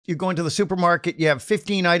You go into the supermarket, you have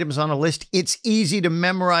 15 items on a list. It's easy to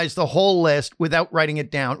memorize the whole list without writing it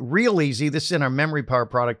down. Real easy. This is in our Memory Power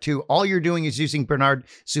product too. All you're doing is using Bernard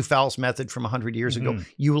Zufall's method from 100 years ago.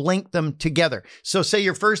 You link them together. So say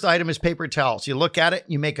your first item is paper towels. You look at it,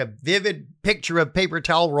 you make a vivid picture of paper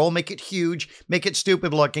towel roll, make it huge, make it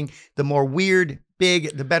stupid looking. The more weird,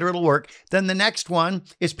 big, the better it'll work. Then the next one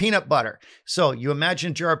is peanut butter. So you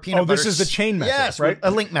imagine a jar of peanut butter. Oh, this is the chain method, yes, right?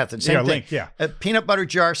 A link method, same thing. Link, yeah. A peanut butter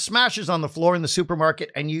jar smashes on the floor in the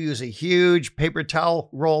supermarket and you use a huge paper towel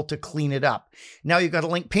roll to clean it up. Now you've got to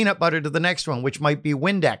link peanut butter to the next one, which might be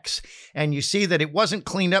Windex. And you see that it wasn't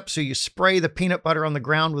cleaned up, so you spray the peanut butter on the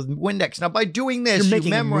ground with Windex. Now by doing this, you're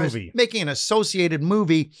making a movie. Making an associated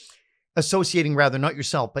movie. Associating rather, not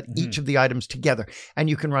yourself, but each of the items together. And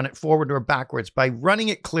you can run it forward or backwards. By running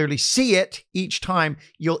it clearly, see it each time,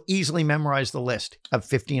 you'll easily memorize the list of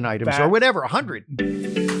 15 items or whatever,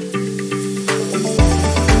 100.